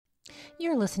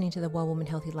You're listening to the Well Woman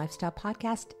Healthy Lifestyle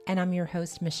Podcast, and I'm your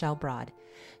host, Michelle Broad,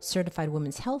 certified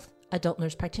women's health, adult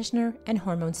nurse practitioner, and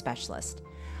hormone specialist.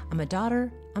 I'm a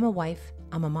daughter, I'm a wife,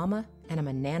 I'm a mama, and I'm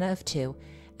a nana of two,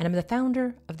 and I'm the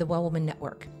founder of the Well Woman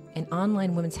Network, an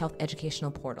online women's health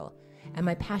educational portal. And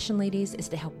my passion, ladies, is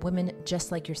to help women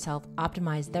just like yourself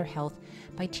optimize their health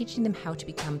by teaching them how to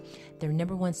become their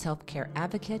number one self-care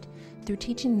advocate through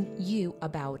teaching you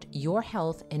about your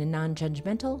health in a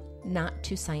non-judgmental, not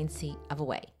too sciencey of a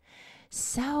way.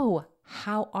 So,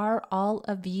 how are all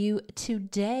of you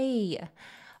today?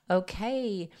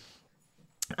 Okay,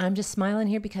 I'm just smiling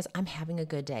here because I'm having a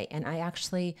good day, and I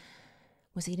actually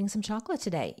was eating some chocolate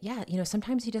today. Yeah,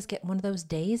 sometimes you just get one of those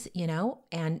days,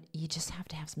 and you just have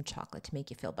to have some chocolate to make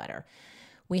you feel better.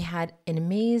 We had an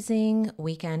amazing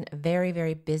weekend, very,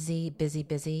 very busy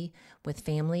with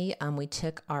family. We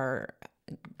took our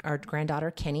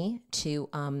granddaughter, Kenny, to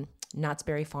Knott's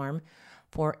Berry Farm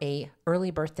for a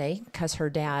early birthday because her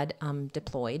dad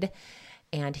deployed,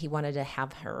 and he wanted to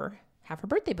have her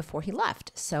birthday before he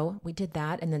left. So we did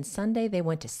that. And then Sunday they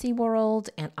went to SeaWorld,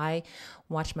 and I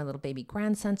watched my little baby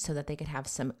grandson so that they could have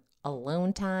some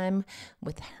alone time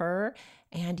with her.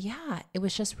 And yeah, it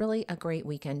was just really a great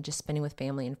weekend, just spending with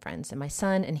family and friends. And my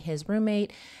son and his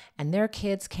roommate and their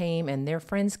kids came, and their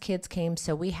friends' kids came.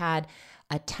 So we had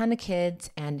a ton of kids,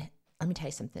 and let me tell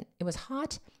you something. It was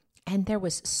hot, and there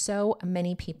was so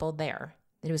many people there.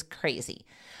 It was crazy.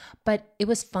 But it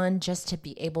was fun just to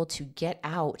be able to get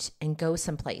out and go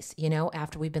someplace,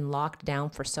 after we've been locked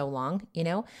down for so long,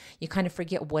 you kind of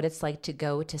forget what it's like to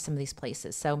go to some of these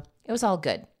places. So it was all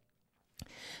good.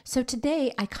 So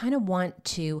today I want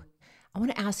to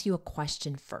ask you a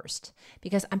question first,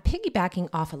 because I'm piggybacking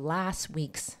off of last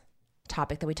week's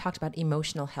topic that we talked about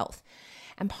emotional health.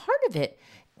 And part of it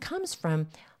comes from,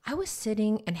 I was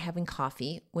sitting and having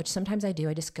coffee, which sometimes I do.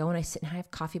 I just go and I sit and have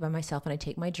coffee by myself, and I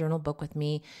take my journal book with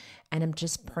me, and I'm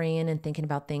just praying and thinking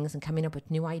about things and coming up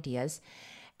with new ideas.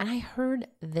 And I heard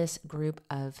this group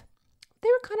of, they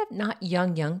were kind of not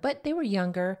young, but they were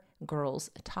younger girls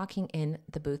talking in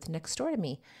the booth next door to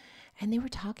me. And they were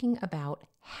talking about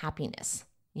happiness,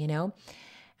 And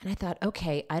I thought,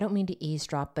 okay, I don't mean to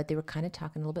eavesdrop, but they were kind of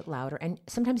talking a little bit louder. And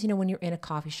sometimes, when you're in a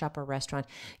coffee shop or restaurant,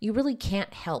 you really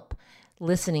can't help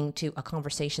listening to a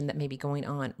conversation that may be going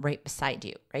on right beside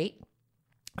you, right?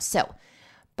 So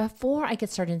before I get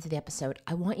started into the episode,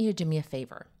 I want you to do me a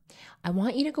favor. I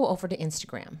want you to go over to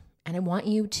Instagram, and I want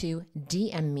you to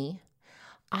DM me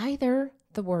either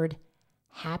the word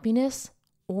happiness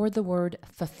or the word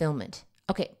fulfillment.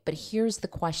 Okay, but here's the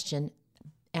question,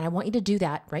 and I want you to do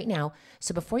that right now.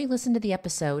 So before you listen to the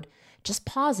episode, just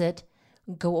pause it,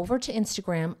 go over to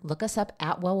Instagram, look us up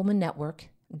at Well Woman Network,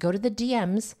 go to the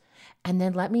DMs, and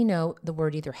then let me know the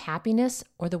word either happiness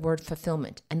or the word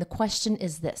fulfillment. And the question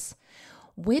is this: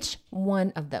 which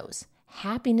one of those,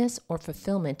 happiness or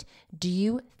fulfillment, do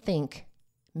you think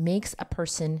makes a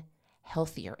person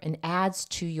healthier and adds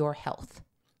to your health?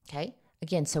 Okay.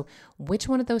 Again, so which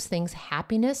one of those things,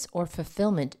 happiness or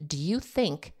fulfillment, do you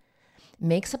think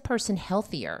makes a person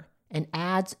healthier and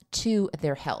adds to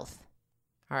their health?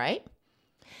 All right.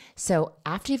 So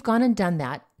after you've gone and done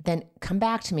that, then come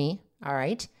back to me. All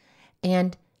right.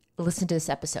 And listen to this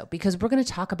episode, because we're going to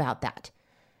talk about that.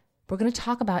 We're going to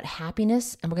talk about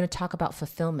happiness, and we're going to talk about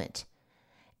fulfillment.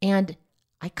 And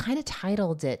I kind of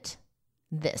titled it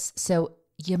this. So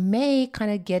you may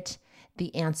kind of get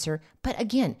the answer, but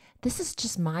again, this is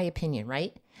just my opinion,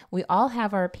 right? We all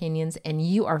have our opinions, and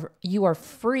you are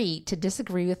free to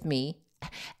disagree with me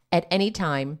at any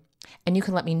time, and you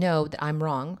can let me know that I'm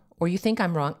wrong, or you think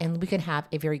I'm wrong, and we can have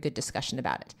a very good discussion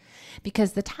about it.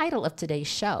 Because the title of today's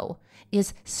show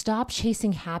is Stop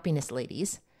Chasing Happiness,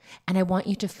 Ladies, and I want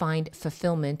you to find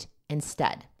fulfillment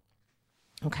instead.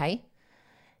 Okay?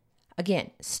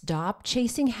 Again, stop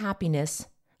chasing happiness,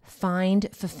 find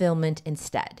fulfillment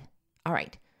instead. All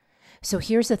right. So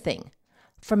here's the thing.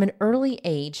 From an early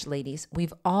age, ladies,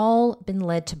 we've all been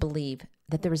led to believe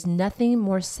that there is nothing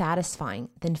more satisfying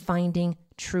than finding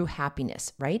true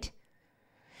happiness, right?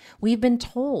 We've been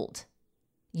told,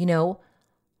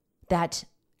 that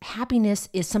happiness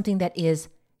is something that is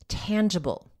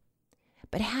tangible.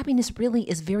 But happiness really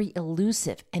is very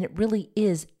elusive, and it really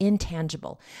is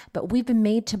intangible. But we've been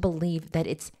made to believe that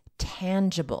it's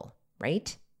tangible,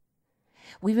 right?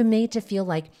 We've been made to feel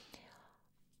like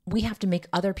we have to make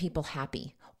other people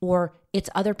happy, or it's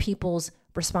other people's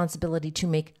responsibility to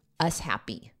make us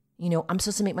happy. I'm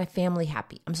supposed to make my family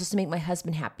happy. I'm supposed to make my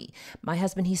husband happy. My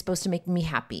husband, he's supposed to make me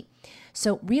happy.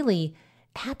 So really,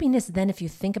 happiness then, if you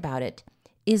think about it,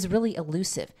 is really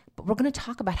elusive. But we're going to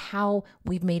talk about how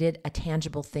we've made it a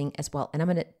tangible thing as well. And I'm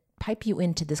going to pipe you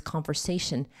into this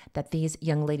conversation that these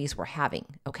young ladies were having,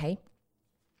 okay?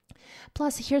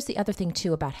 Plus, here's the other thing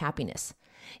too about happiness,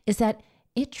 is that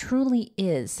it truly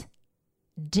is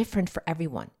different for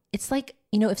everyone. It's like,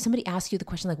 if somebody asks you the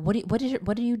question, like,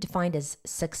 what do you define as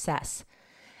success?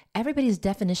 Everybody's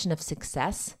definition of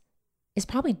success is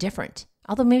probably different.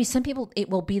 Although maybe some people, it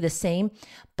will be the same,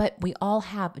 but we all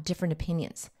have different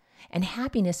opinions. And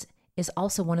happiness is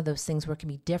also one of those things where it can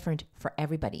be different for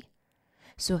everybody.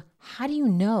 So how do you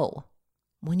know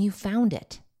when you found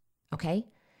it? Okay?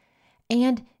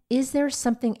 And is there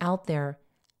something out there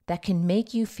that can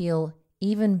make you feel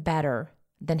even better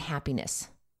than happiness?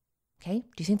 Okay?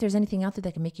 Do you think there's anything out there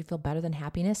that can make you feel better than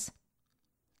happiness?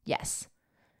 Yes.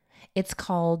 It's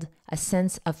called a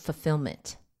sense of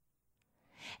fulfillment.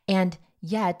 And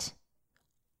yet,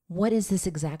 what is this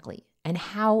exactly? And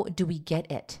how do we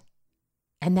get it?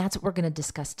 And that's what we're going to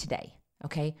discuss today,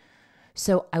 okay?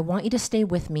 So I want you to stay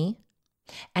with me,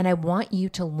 and I want you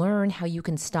to learn how you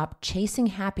can stop chasing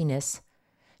happiness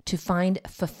to find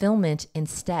fulfillment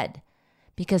instead,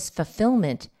 because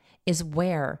fulfillment is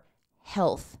where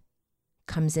health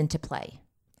comes into play,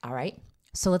 all right?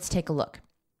 So let's take a look.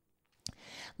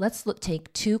 Let's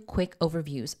take two quick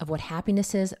overviews of what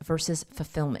happiness is versus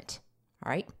fulfillment, all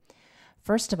right?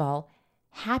 First of all,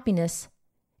 happiness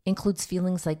includes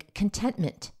feelings like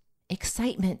contentment,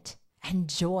 excitement, and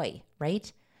joy,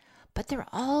 right? But they're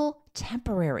all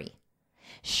temporary.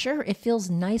 Sure, it feels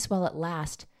nice while it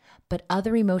lasts, but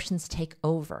other emotions take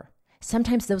over.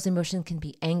 Sometimes those emotions can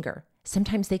be anger.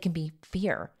 Sometimes they can be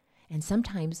fear. And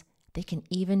sometimes they can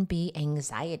even be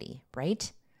anxiety,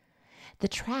 right? The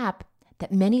trap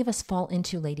that many of us fall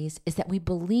into, ladies, is that we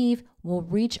believe we'll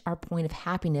reach our point of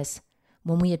happiness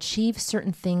when we achieve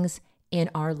certain things in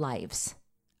our lives,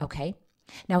 okay?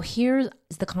 Now, here's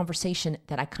the conversation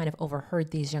that I kind of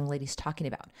overheard these young ladies talking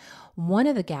about. One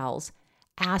of the gals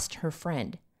asked her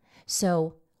friend,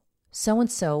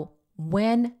 so-and-so,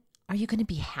 when are you going to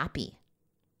be happy?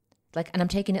 And I'm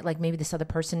taking it like maybe this other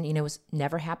person, was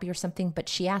never happy or something, but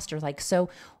she asked her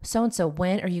so-and-so,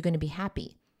 when are you going to be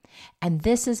happy? And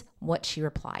this is what she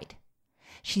replied.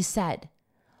 She said,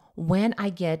 when I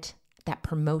get that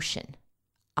promotion,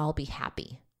 I'll be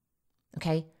happy.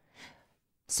 Okay?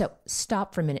 So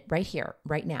stop for a minute right here,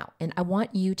 right now. And I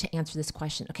want you to answer this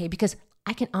question, okay? Because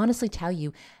I can honestly tell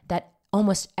you that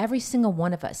almost every single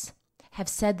one of us have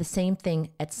said the same thing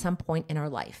at some point in our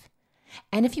life.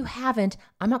 And if you haven't,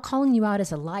 I'm not calling you out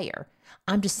as a liar.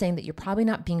 I'm just saying that you're probably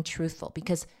not being truthful,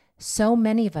 because so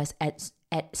many of us at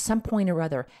some point or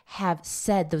other have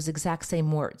said those exact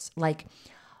same words. Like,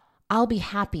 I'll be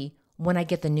happy when I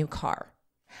get the new car.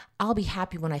 I'll be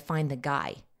happy when I find the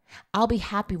guy. I'll be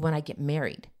happy when I get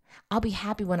married. I'll be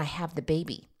happy when I have the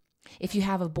baby. If you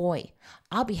have a boy,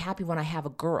 I'll be happy when I have a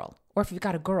girl. Or if you've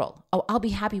got a girl, I'll be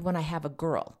happy when I have a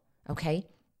girl, okay?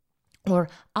 Or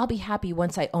I'll be happy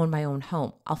once I own my own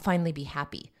home. I'll finally be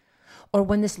happy. Or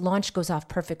when this launch goes off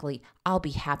perfectly, I'll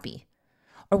be happy.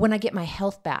 Or when I get my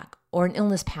health back or an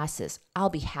illness passes, I'll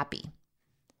be happy.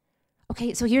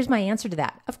 Okay, so here's my answer to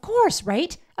that. Of course,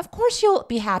 right? Of course you'll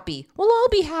be happy. We'll all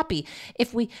be happy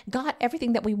if we got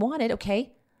everything that we wanted,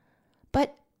 okay?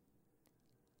 But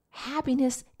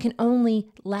happiness can only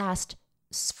last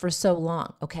for so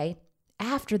long, okay?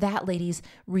 After that, ladies,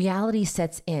 reality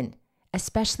sets in,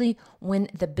 especially when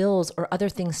the bills or other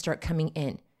things start coming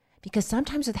in. Because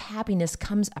sometimes with happiness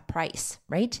comes a price,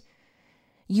 right?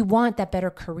 You want that better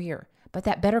career, but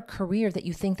that better career that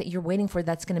you think that you're waiting for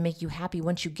that's going to make you happy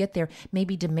once you get there may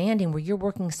be demanding, where you're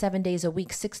working 7 days a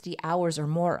week, 60 hours or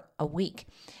more a week.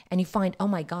 And you find, oh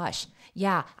my gosh,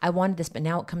 yeah, I wanted this, but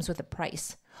now it comes with a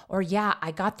price. Or yeah,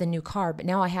 I got the new car, but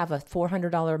now I have a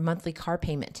 $400 monthly car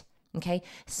payment. Okay.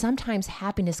 Sometimes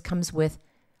happiness comes with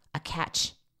a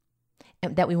catch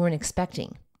that we weren't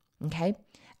expecting. Okay.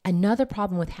 Another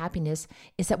problem with happiness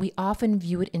is that we often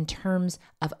view it in terms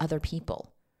of other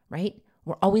people, right?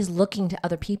 We're always looking to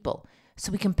other people.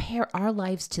 So we compare our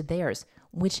lives to theirs,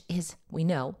 which is, we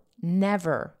know,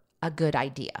 never a good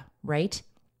idea, right?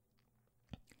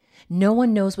 No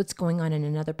one knows what's going on in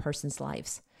another person's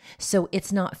lives. So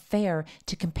it's not fair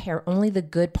to compare only the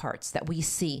good parts that we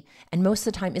see. And most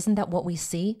of the time, isn't that what we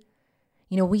see?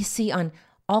 We see on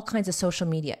all kinds of social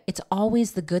media, it's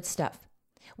always the good stuff.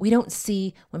 We don't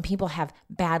see when people have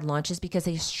bad launches, because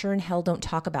they sure in hell don't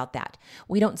talk about that.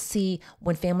 We don't see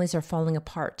when families are falling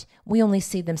apart. We only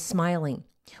see them smiling.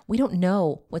 We don't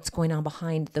know what's going on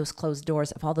behind those closed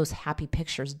doors of all those happy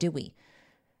pictures, do we?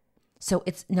 So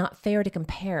it's not fair to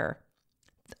compare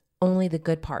only the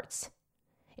good parts.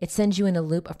 It sends you in a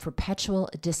loop of perpetual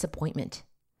disappointment.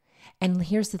 And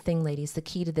here's the thing, ladies, the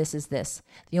key to this is this.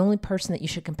 The only person that you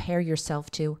should compare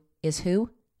yourself to is who?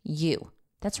 You.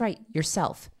 That's right,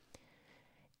 yourself.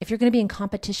 If you're going to be in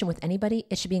competition with anybody,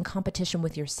 it should be in competition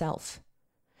with yourself.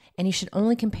 And you should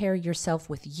only compare yourself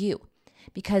with you,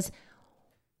 because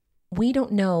we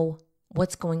don't know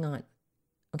what's going on.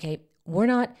 Okay? We're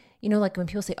not, like when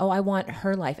people say, oh, I want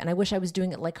her life and I wish I was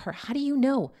doing it like her. How do you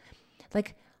know?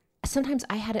 Like sometimes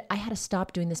I had to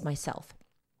stop doing this myself,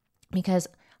 because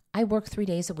I work 3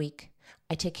 days a week.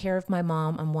 I take care of my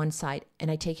mom on one side,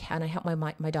 and I help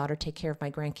my daughter take care of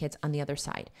my grandkids on the other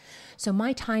side. So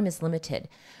my time is limited.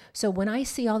 So when I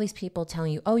see all these people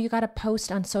telling you, oh, you got to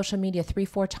post on social media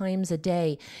 3-4 times a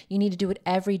day. You need to do it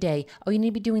every day. Oh, you need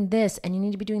to be doing this and you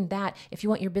need to be doing that if you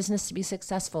want your business to be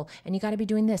successful, and you got to be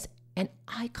doing this. And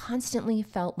I constantly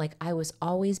felt like I was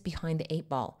always behind the 8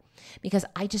 ball, because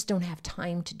I just don't have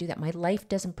time to do that. My life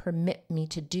doesn't permit me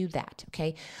to do that,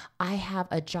 okay? I have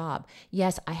a job.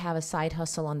 Yes, I have a side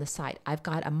hustle on the side. I've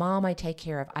got a mom I take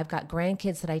care of. I've got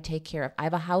grandkids that I take care of. I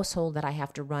have a household that I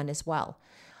have to run as well.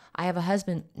 I have a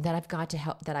husband that I've got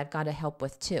to help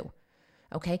with too,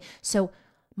 okay? So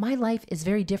my life is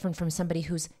very different from somebody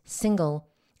who's single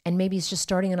and maybe is just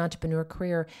starting an entrepreneur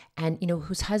career, and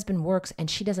whose husband works and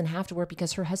she doesn't have to work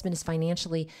because her husband is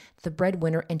financially the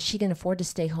breadwinner and she can afford to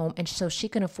stay home, and so she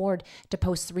can afford to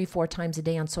post 3-4 times a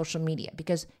day on social media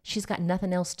because she's got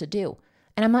nothing else to do.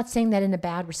 And I'm not saying that in a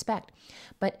bad respect,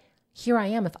 but here I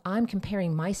am. If I'm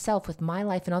comparing myself with my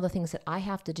life and all the things that I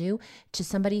have to do to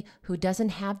somebody who doesn't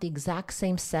have the exact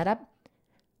same setup,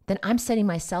 then I'm setting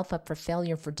myself up for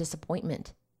failure, for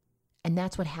disappointment. And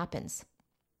that's what happens.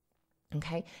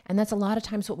 Okay. And that's a lot of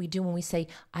times what we do when we say,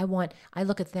 I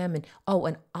look at them and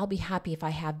I'll be happy if I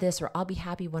have this, or I'll be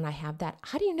happy when I have that.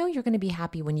 How do you know you're going to be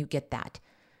happy when you get that?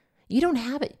 You don't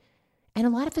have it. And a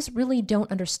lot of us really don't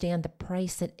understand the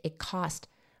price that it costs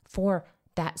for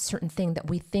that certain thing that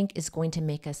we think is going to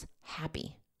make us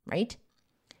happy, right?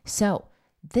 So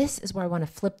this is where I want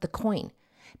to flip the coin,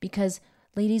 because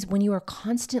ladies, when you are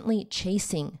constantly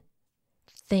chasing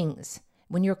things,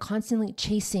 when you're constantly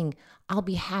chasing, I'll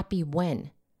be happy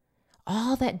when,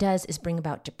 all that does is bring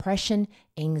about depression,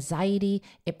 anxiety.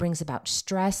 It brings about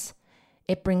stress.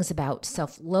 It brings about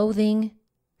self-loathing,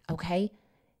 okay?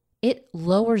 It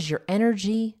lowers your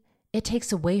energy. It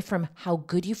takes away from how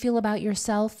good you feel about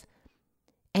yourself,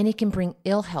 and it can bring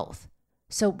ill health.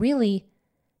 So really,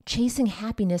 chasing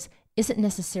happiness isn't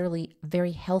necessarily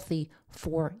very healthy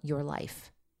for your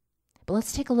life. But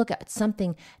let's take a look at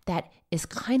something that is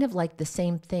kind of like the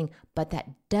same thing, but that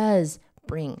does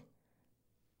bring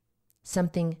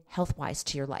something health-wise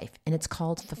to your life, and it's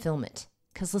called fulfillment.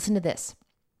 Because listen to this.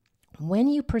 When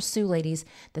you pursue, ladies,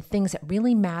 the things that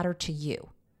really matter to you,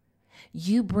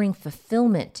 you bring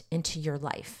fulfillment into your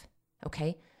life,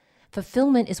 okay?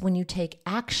 Fulfillment is when you take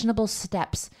actionable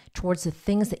steps towards the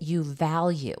things that you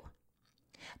value.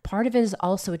 Part of it is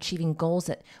also achieving goals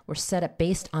that were set up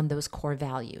based on those core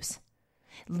values.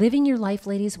 Living your life,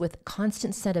 ladies, with a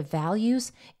constant set of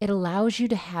values, it allows you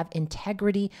to have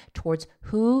integrity towards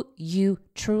who you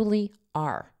truly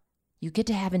are. You get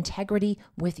to have integrity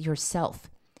with yourself.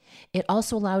 It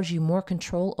also allows you more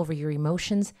control over your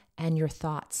emotions and your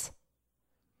thoughts.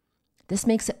 This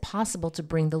makes it possible to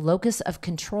bring the locus of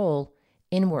control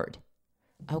inward.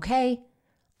 Okay,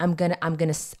 I'm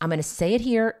gonna say it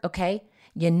here, okay?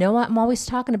 You know I'm always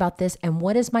talking about this, and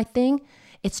what is my thing?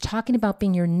 It's talking about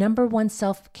being your number one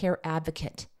self-care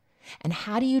advocate. And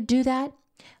how do you do that?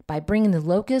 By bringing the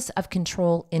locus of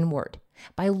control inward,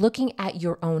 by looking at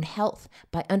your own health,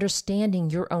 by understanding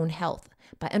your own health,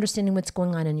 by understanding what's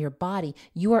going on in your body.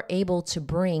 You are able to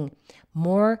bring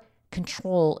more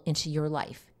control into your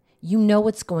life. You know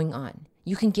what's going on.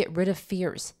 You can get rid of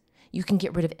fears. You can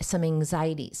get rid of some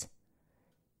anxieties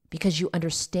because you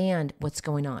understand what's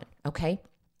going on, okay?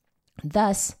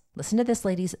 Thus, listen to this,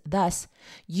 ladies. Thus,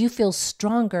 you feel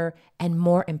stronger and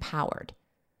more empowered.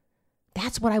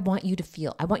 That's what I want you to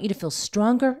feel. I want you to feel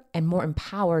stronger and more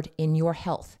empowered in your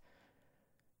health.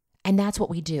 And that's what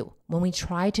we do when we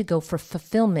try to go for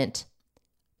fulfillment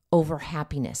over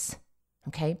happiness,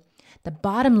 okay? The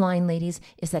bottom line, ladies,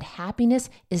 is that happiness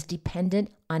is dependent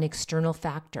on external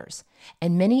factors.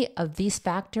 And many of these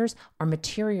factors are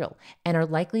material and are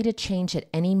likely to change at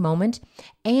any moment.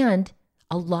 And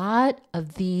a lot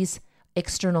of these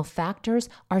external factors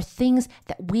are things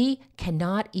that we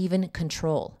cannot even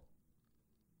control.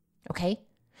 Okay?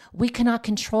 We cannot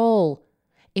control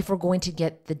if we're going to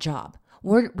get the job.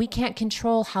 We can't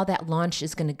control how that launch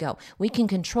is going to go. We can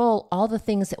control all the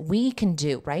things that we can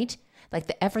do, right? Like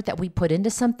the effort that we put into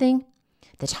something,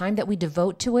 The time that we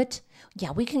devote to it,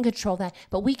 yeah, we can control that,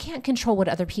 but we can't control what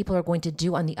other people are going to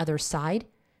do on the other side.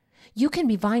 You can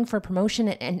be vying for a promotion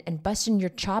and busting your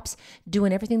chops,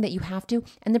 doing everything that you have to,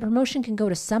 and the promotion can go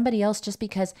to somebody else just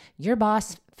because your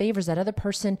boss favors that other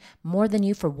person more than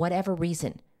you for whatever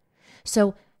reason.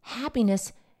 So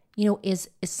happiness, is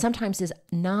sometimes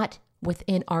not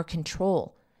within our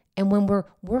control. And when we're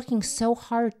working so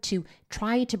hard to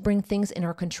try to bring things in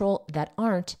our control that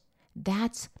aren't,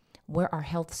 that's where our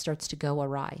health starts to go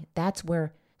awry. That's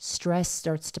where stress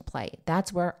starts to play.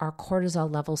 That's where our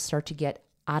cortisol levels start to get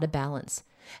out of balance.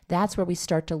 That's where we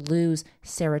start to lose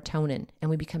serotonin and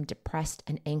we become depressed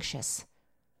and anxious.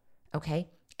 Okay?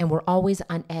 And we're always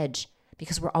on edge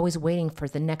because we're always waiting for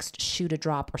the next shoe to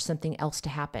drop or something else to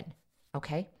happen.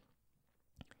 Okay?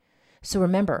 So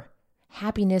remember,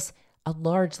 happiness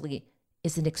largely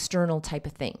is an external type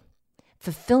of thing.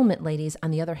 Fulfillment, ladies,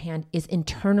 on the other hand, is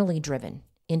internally driven.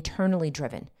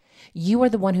 You are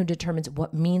the one who determines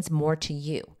what means more to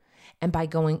you. And by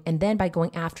going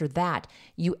after that,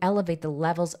 you elevate the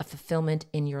levels of fulfillment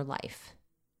in your life.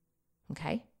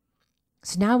 Okay?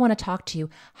 So now I want to talk to you,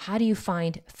 how do you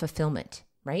find fulfillment,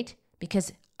 right?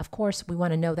 Because of course we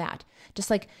want to know that. Just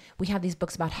like we have these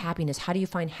books about happiness, how do you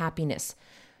find happiness?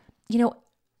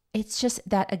 It's just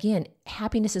that, again,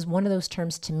 happiness is one of those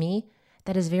terms to me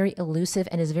that is very elusive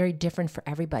and is very different for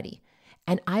everybody.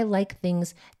 And I like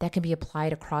things that can be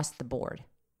applied across the board,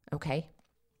 okay?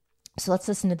 So let's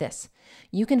listen to this.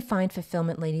 You can find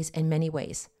fulfillment, ladies, in many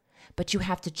ways, but you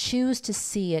have to choose to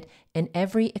see it in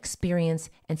every experience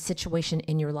and situation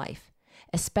in your life,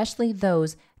 especially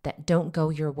those that don't go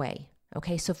your way,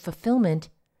 okay? So fulfillment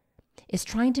is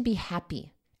trying to be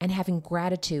happy and having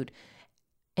gratitude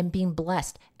and being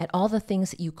blessed at all the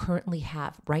things that you currently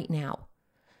have right now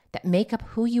that make up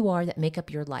who you are, that make up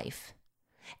your life.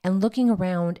 And looking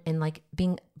around and like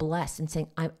being blessed and saying,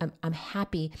 I'm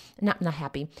happy, not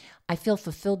happy. I feel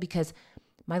fulfilled because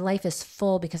my life is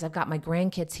full because I've got my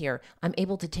grandkids here. I'm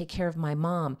able to take care of my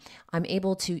mom. I'm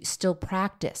able to still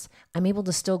practice. I'm able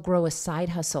to still grow a side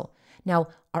hustle. Now,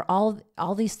 are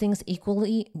all these things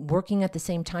equally working at the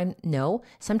same time? No.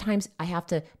 Sometimes I have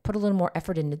to put a little more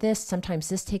effort into this. Sometimes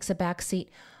this takes a back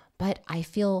seat. But I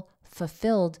feel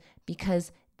fulfilled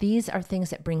because these are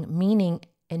things that bring meaning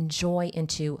and joy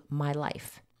into my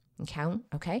life.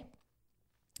 Okay?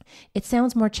 It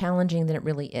sounds more challenging than it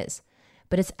really is,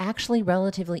 but it's actually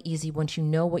relatively easy once you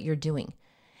know what you're doing.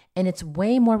 And it's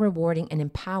way more rewarding and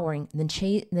empowering than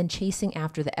chasing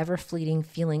after the ever-fleeting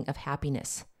feeling of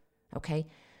happiness. Okay?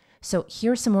 So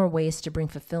here's some more ways to bring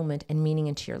fulfillment and meaning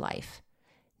into your life.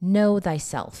 Know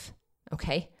thyself.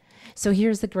 Okay? So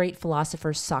here's the great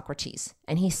philosopher Socrates,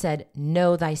 and he said,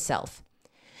 know thyself,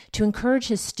 to encourage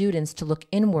his students to look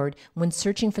inward when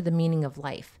searching for the meaning of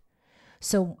life.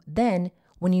 So then,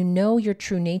 when you know your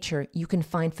true nature, you can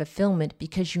find fulfillment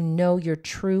because you know your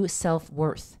true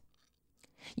self-worth.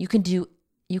 You can do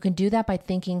that by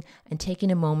thinking and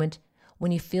taking a moment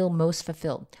when you feel most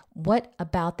fulfilled. What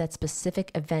about that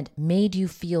specific event made you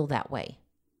feel that way?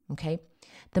 Okay?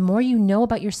 The more you know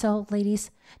about yourself,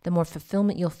 ladies, the more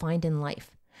fulfillment you'll find in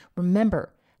life.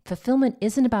 Remember, fulfillment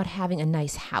isn't about having a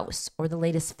nice house or the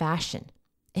latest fashion.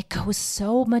 It goes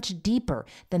so much deeper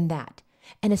than that.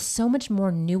 And it's so much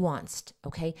more nuanced,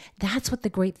 okay? That's what the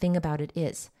great thing about it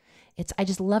is. I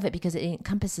just love it because it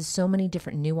encompasses so many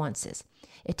different nuances.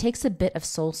 It takes a bit of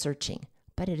soul searching,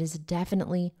 but it is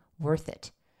definitely worth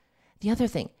it. The other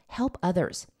thing, help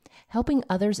others. Helping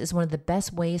others is one of the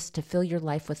best ways to fill your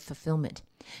life with fulfillment.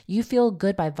 You feel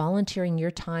good by volunteering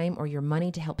your time or your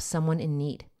money to help someone in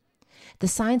need. The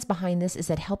science behind this is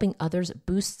that helping others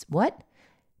boosts what?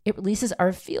 It releases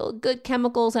our feel-good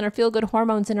chemicals and our feel-good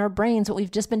hormones in our brains, what we've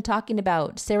just been talking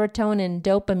about, serotonin,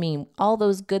 dopamine, all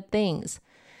those good things.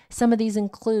 Some of these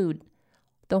include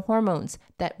the hormones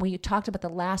that we talked about the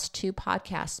last 2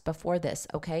 podcasts before this,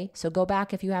 okay? So go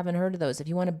back if you haven't heard of those. If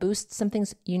you want to boost some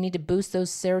things, you need to boost those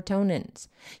serotonins.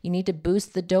 You need to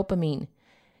boost the dopamine.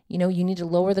 You need to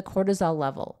lower the cortisol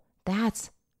level. That's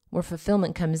where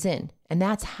fulfillment comes in. And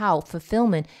that's how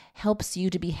fulfillment helps you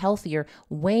to be healthier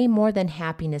way more than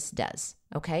happiness does,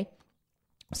 okay?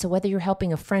 So whether you're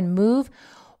helping a friend move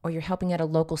or you're helping at a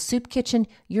local soup kitchen,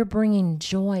 you're bringing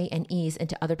joy and ease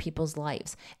into other people's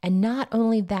lives. And not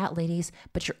only that, ladies,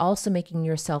 but you're also making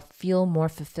yourself feel more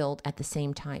fulfilled at the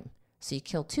same time. So you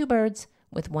kill 2 birds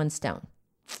with 1 stone.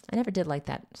 I never did like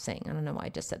that saying. I don't know why I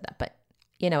just said that, but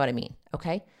you know what I mean,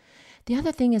 okay? The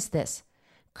other thing is this.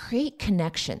 Create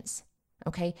connections,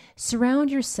 okay?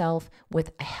 Surround yourself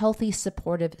with a healthy,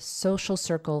 supportive social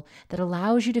circle that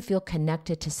allows you to feel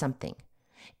connected to something.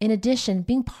 In addition,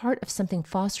 being part of something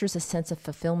fosters a sense of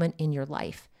fulfillment in your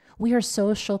life. We are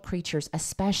social creatures,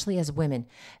 especially as women.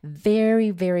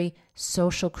 Very, very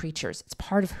social creatures. It's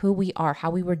part of who we are, how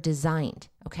we were designed,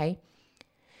 okay?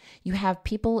 You have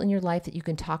people in your life that you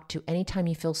can talk to anytime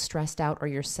you feel stressed out or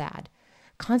you're sad.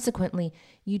 Consequently,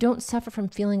 you don't suffer from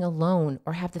feeling alone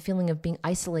or have the feeling of being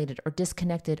isolated or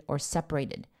disconnected or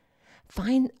separated.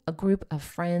 Find a group of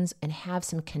friends and have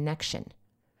some connection.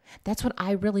 That's what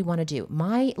I really want to do.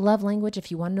 My love language, if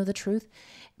you want to know the truth,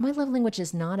 my love language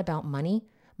is not about money.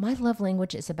 My love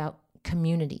language is about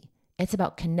community. It's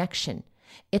about connection.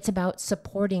 It's about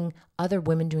supporting other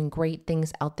women doing great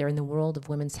things out there in the world of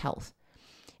women's health.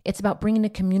 It's about bringing a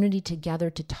community together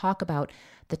to talk about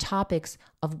the topics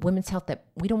of women's health that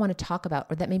we don't want to talk about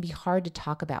or that may be hard to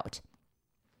talk about,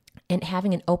 and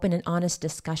having an open and honest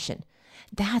discussion.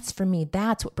 That's for me,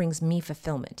 that's what brings me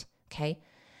fulfillment, okay?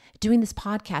 Doing this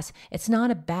podcast, it's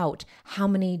not about how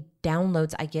many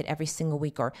downloads I get every single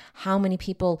week or how many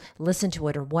people listen to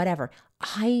it or whatever.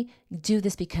 I do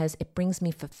this because it brings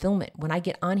me fulfillment. When I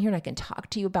get on here and I can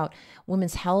talk to you about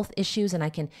women's health issues and I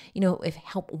can, if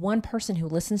help one person who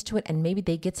listens to it and maybe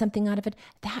they get something out of it,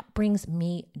 that brings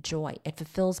me joy. It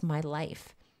fulfills my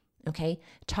life. Okay.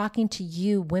 Talking to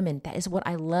you women, that is what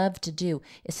I love to do,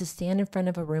 is to stand in front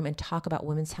of a room and talk about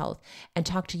women's health and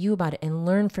talk to you about it and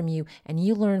learn from you and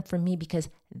you learn from me, because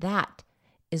that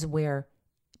is where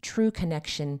true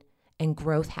connection and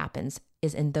growth happens,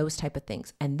 is in those type of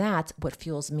things. And that's what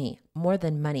fuels me more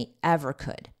than money ever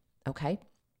could. Okay.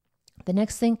 The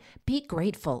next thing, be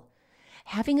grateful.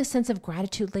 Having a sense of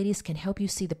gratitude, ladies, can help you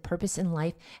see the purpose in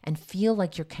life and feel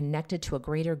like you're connected to a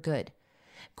greater good.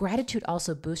 Gratitude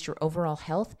also boosts your overall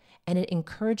health, and it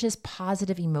encourages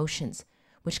positive emotions,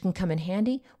 which can come in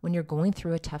handy when you're going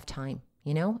through a tough time,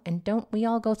 And don't we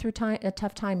all go through a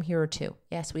tough time here or two?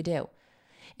 Yes, we do.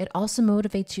 It also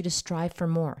motivates you to strive for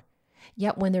more.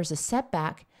 Yet when there's a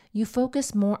setback, you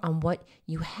focus more on what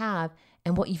you have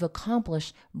and what you've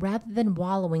accomplished rather than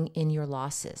wallowing in your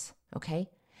losses, okay?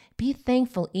 Be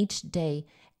thankful each day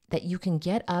that you can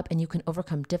get up and you can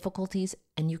overcome difficulties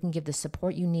and you can give the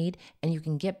support you need and you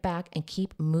can get back and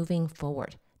keep moving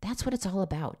forward. That's what it's all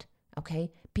about,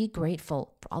 okay? Be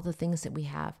grateful for all the things that we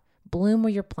have. Bloom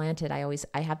where you're planted.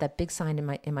 I have that big sign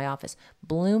in my office.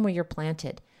 Bloom where you're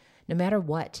planted. No matter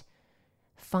what,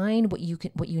 find what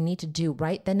you need to do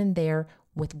right then and there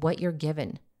with what you're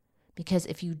given. Because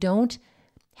if you don't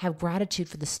have gratitude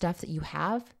for the stuff that you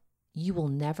have, you will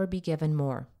never be given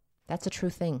more. That's a true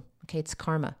thing. Okay, it's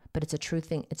karma, but it's a true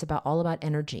thing. It's all about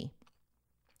energy.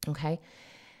 Okay?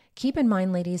 Keep in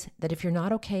mind, ladies, that if you're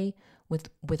not okay with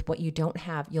what you don't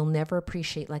have, you'll never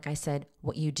appreciate, like I said,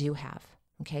 what you do have.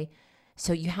 Okay?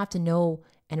 So you have to know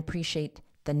and appreciate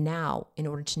the now in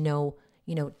order to know,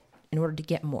 in order to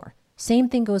get more. Same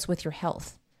thing goes with your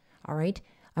health. All right?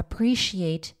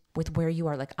 Appreciate with where you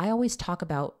are. Like I always talk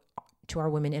about to our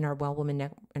women in our Well Woman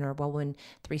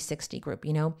 360 group,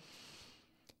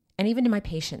 and even to my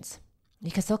patients,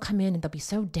 because they'll come in and they'll be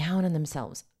so down on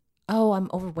themselves. Oh, I'm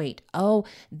overweight. Oh,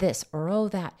 this or oh,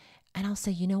 that. And I'll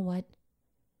say, you know what?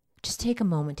 Just take a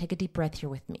moment, take a deep breath here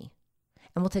with me.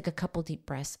 And we'll take a couple deep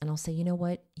breaths and I'll say, you know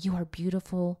what? You are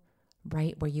beautiful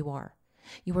right where you are.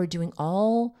 You are doing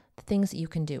all the things that you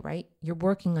can do, right? You're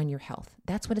working on your health.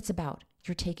 That's what it's about.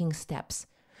 You're taking steps.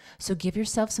 So give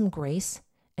yourself some grace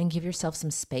and give yourself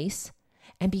some space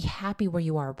and be happy where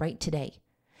you are right today.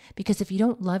 Because if you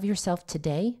don't love yourself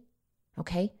today,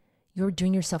 okay, you're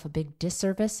doing yourself a big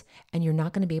disservice and you're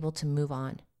not going to be able to move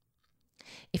on.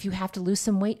 If you have to lose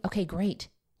some weight, okay, great.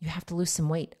 You have to lose some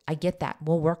weight. I get that.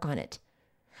 We'll work on it.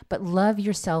 But love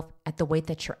yourself at the weight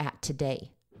that you're at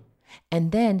today.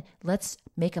 And then let's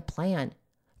make a plan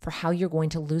for how you're going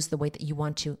to lose the weight that you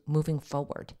want to moving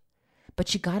forward.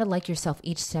 But you got to like yourself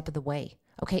each step of the way.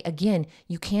 Okay, again,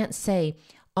 you can't say,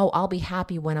 oh, I'll be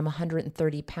happy when I'm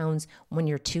 130 pounds when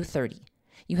you're 230.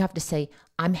 You have to say,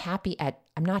 I'm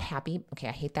not happy. Okay,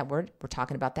 I hate that word. We're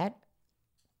talking about that.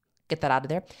 Get that out of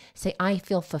there. Say, I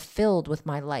feel fulfilled with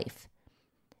my life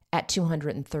at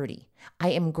 230. I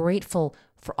am grateful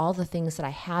for all the things that I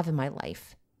have in my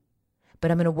life. But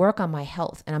I'm going to work on my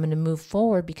health and I'm going to move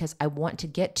forward because I want to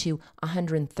get to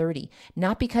 130.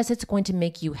 Not because it's going to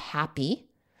make you happy,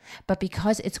 but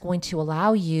because it's going to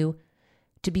allow you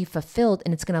to be fulfilled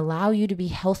and it's going to allow you to be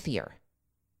healthier.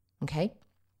 Okay?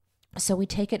 So we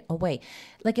take it away.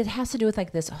 Like it has to do with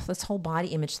like this whole body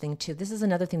image thing too. This is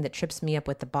another thing that trips me up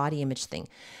with the body image thing.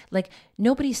 Like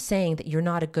nobody's saying that you're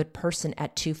not a good person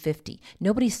at 250.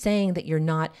 Nobody's saying that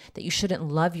that you shouldn't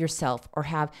love yourself or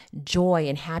have joy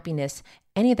and happiness,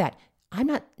 any of that.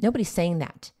 Nobody's saying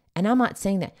that. And I'm not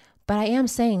saying that. But I am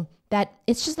saying that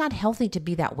it's just not healthy to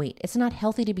be that weight. It's not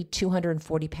healthy to be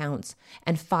 240 pounds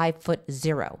and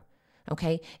 5'0".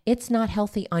 Okay. It's not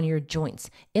healthy on your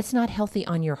joints. It's not healthy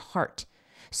on your heart.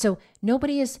 So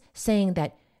nobody is saying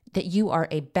that you are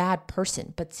a bad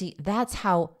person, but see, that's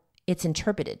how it's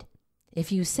interpreted.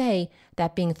 If you say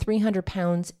that being 300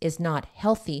 pounds is not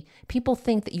healthy, people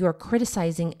think that you are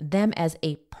criticizing them as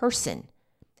a person,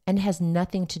 and it has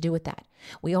nothing to do with that.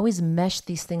 We always mesh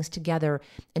these things together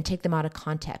and take them out of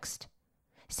context.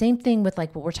 Same thing with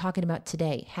like what we're talking about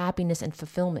today, happiness and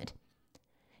fulfillment.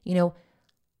 You know,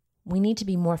 we need to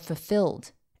be more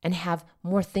fulfilled and have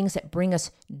more things that bring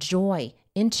us joy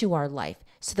into our life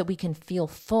so that we can feel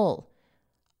full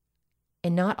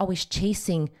and not always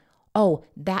chasing, oh,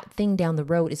 that thing down the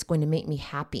road is going to make me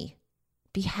happy.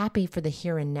 Be happy for the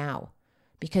here and now.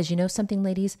 Because you know something,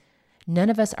 ladies?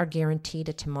 None of us are guaranteed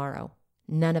a tomorrow.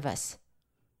 None of us.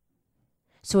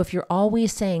 So if you're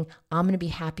always saying, I'm going to be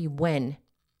happy when,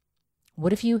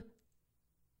 what if you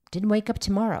didn't wake up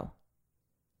tomorrow?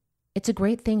 It's a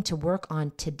great thing to work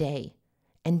on today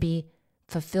and be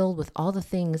fulfilled with all the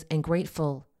things and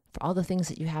grateful for all the things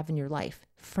that you have in your life.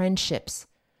 Friendships,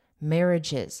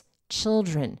 marriages,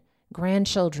 children,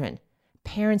 grandchildren,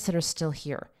 parents that are still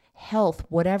here, health,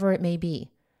 whatever it may be.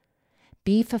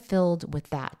 Be fulfilled with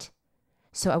that.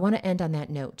 So I want to end on that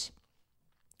note.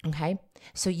 Okay?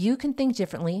 So you can think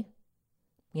differently.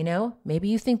 You know, maybe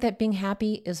you think that being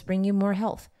happy is bringing you more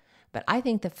health. But I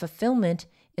think that fulfillment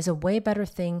is a way better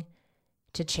thing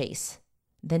to chase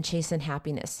than chasing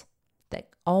happiness. That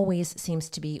always seems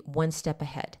to be one step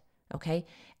ahead. Okay?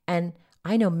 And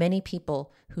I know many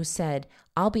people who said,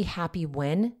 I'll be happy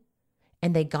when,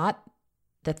 and they got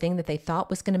the thing that they thought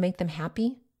was going to make them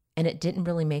happy, and it didn't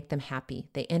really make them happy.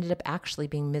 They ended up actually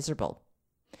being miserable.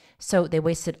 So they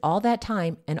wasted all that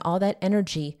time and all that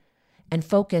energy and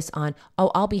focus on,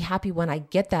 oh, I'll be happy when I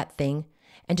get that thing,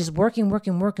 and just working.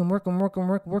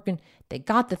 They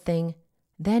got the thing,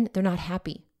 then they're not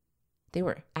happy. They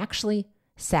were actually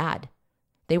sad.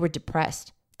 They were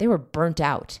depressed. They were burnt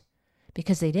out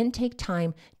because they didn't take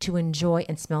time to enjoy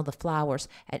and smell the flowers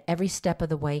at every step of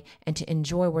the way and to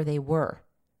enjoy where they were.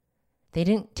 They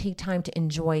didn't take time to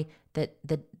enjoy the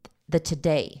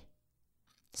today.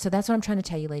 So that's what I'm trying to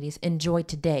tell you, ladies. Enjoy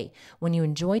today. When you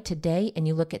enjoy today and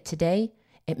you look at today,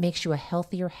 it makes you a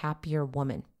healthier, happier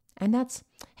woman. And that's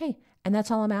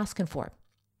all I'm asking for.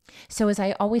 So as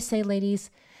I always say, ladies,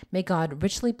 may God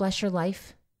richly bless your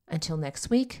life until next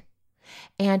week.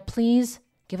 And please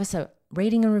give us a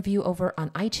rating and review over on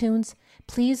iTunes.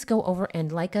 Please go over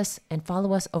and like us and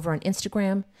follow us over on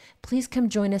Instagram. Please come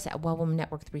join us at Well Woman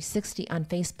Network 360 on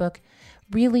Facebook.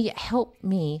 Really help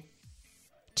me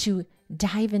to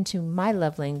dive into my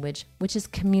love language, which is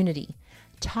community.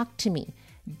 Talk to me,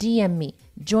 DM me,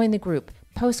 join the group,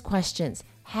 post questions,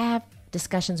 have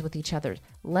discussions with each other.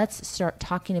 Let's start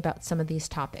talking about some of these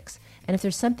topics. And if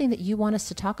there's something that you want us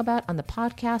to talk about on the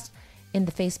podcast, in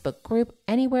the Facebook group,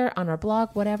 anywhere on our blog,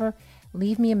 whatever,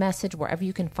 leave me a message wherever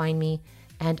you can find me,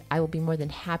 and I will be more than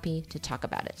happy to talk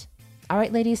about it. All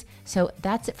right, ladies, so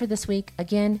that's it for this week.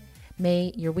 Again,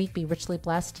 may your week be richly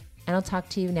blessed, and I'll talk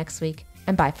to you next week,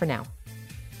 and bye for now.